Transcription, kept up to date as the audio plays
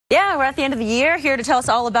Yeah, we're at the end of the year. Here to tell us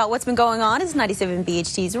all about what's been going on is 97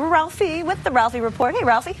 BHT's Ralphie with the Ralphie Report. Hey,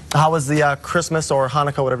 Ralphie. How was the Christmas or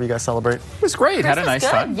Hanukkah, whatever you guys celebrate? It was great. Had a nice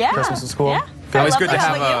time. Yeah. Christmas was cool. Yeah. Always good to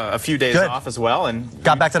have a few days off as well. And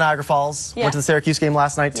got back to Niagara Falls. Yeah. Went to the Syracuse game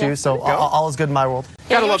last night too. So all is good in my world.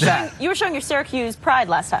 Yeah, gotta love that. You were showing your Syracuse pride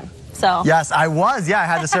last time. So. Yes, I was. Yeah, I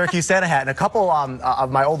had the Syracuse Santa hat, and a couple of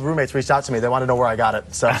my old roommates reached out to me. They wanted to know where I got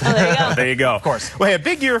it. So there you go. There you go. Of course. Well, hey, a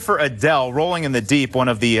big year for Adele, Rolling in the Deep, one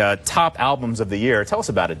of the top albums of the year. Tell us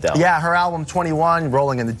about Adele. Yeah, her album 21,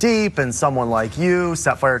 Rolling in the Deep, and Someone Like You,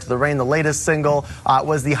 Set Fire to the Rain, the latest single,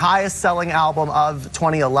 was the highest-selling album of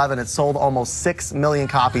 2011. It sold almost 6 million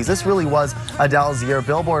copies. This really was Adele's year.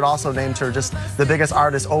 Billboard also named her just the biggest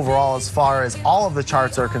artist overall as far as all of the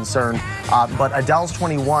charts are concerned. But Adele's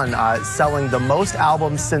 21 selling the most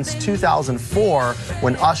albums since 2004,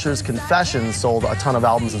 when Usher's Confessions sold a ton of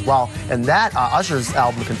albums as well. And that Usher's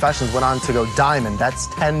album Confessions went on to go diamond. That's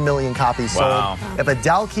 10 million copies sold. Wow. If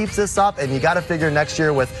Adele keeps this up, and you got to figure next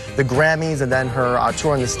year with the Grammys and then her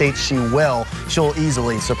tour in the States, she'll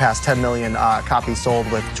easily surpass 10 million copies sold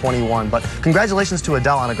with 21. But congratulations to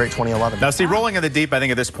Adele on a great 2011. Now, see, Rolling in the Deep, I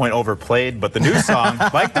think at this point overplayed, but the new song,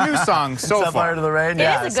 like the new song so Set far. Fire to the Rain, It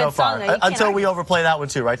yeah, is a good so far. song, though. Until we overplay that one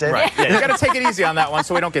too, right, Dave? Right. Yeah, you got to take it easy on that one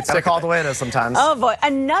so we don't get sick. Call it the way it is sometimes. Oh boy,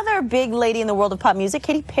 another big lady in the world of pop music,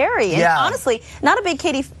 Katy Perry. And honestly, not a big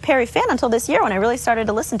Katy Perry fan until this year when I really started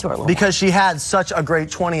to listen to her a little because she had such a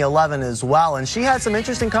great 2011 as well. And she had some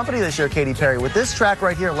interesting company this year, Katy Perry. With this track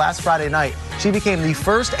right here, last Friday night, she became the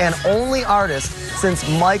first and only artist since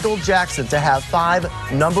Michael Jackson to have 5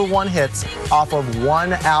 #1 hits off of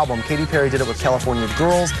one album. Katy Perry did it with California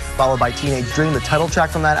Girls, followed by Teenage Dream, the title track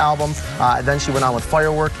from that album. Then she went on with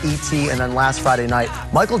Firework, E.T., and then last Friday night,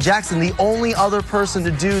 Michael Jackson, the only other person to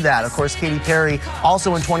do that. Of course, Katy Perry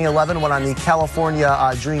also in 2011 went on the California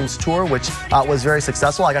Dreams tour, which was very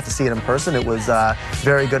successful. I got to see it in person. It was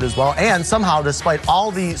very good as well. And somehow, despite all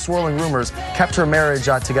the swirling rumors, kept her marriage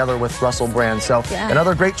together with Russell Brand. So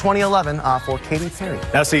another great 2011 for Katy Perry.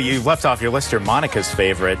 Now, see, you left off your list here Monica's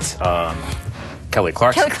favorite, Kelly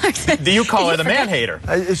Clarkson. Kelly Clarkson. Do you call her the man-hater?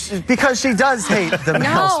 Because she does hate the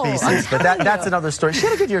male species, but that's another story. She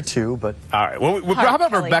had a good year too, but... All right, well, how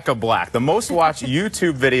about Kelly. Rebecca Black, the most watched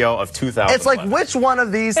YouTube video of 2011? It's like, which one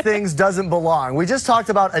of these things doesn't belong? We just talked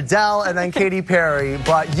about Adele and then Katy Perry,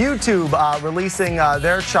 but YouTube releasing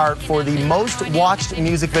their chart for the most watched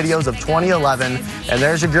music videos of 2011, and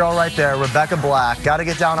there's your girl right there, Rebecca Black. Got to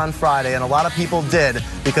get down on Friday, and a lot of people did,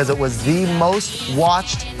 because it was the most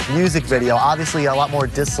watched music video. Obviously, a lot more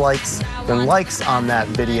dislikes than likes on that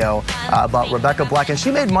video about Rebecca Black, and she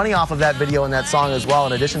made money off of that video and that song as well.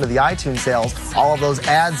 In addition to the iTunes sales, all of those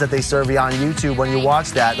ads that they serve you on YouTube when you watch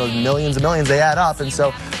that, those millions and millions, they add up. And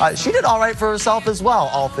so she did all right for herself as well,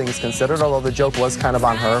 all things considered, although the joke was kind of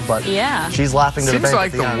on her, but she's laughing to the bank. Seems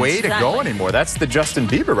like at the end. way to go anymore. That's the Justin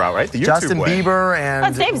Bieber route, right? The YouTube Justin way. Bieber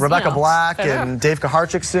and Rebecca Black and Dave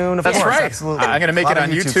Kaharchik soon. Of That's course, right. Absolutely. I'm going to make it on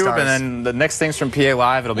YouTube, stars. and then the next things from PA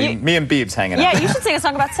Live, it'll be me and Biebs hanging out. Yeah, you should sing a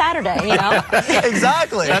song about Saturday, you know?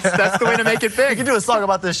 Exactly. That's the way to make it big. You can do a song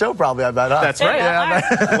about this show probably, I bet. Huh? That's right.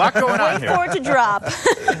 Yeah, a lot going on here. Wait for it to drop.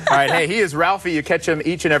 All right, hey, he is Ralphie. You catch him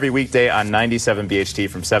each and every weekday on 97 BHT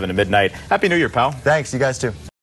from 7 to midnight. Happy New Year, pal. Thanks, you guys too.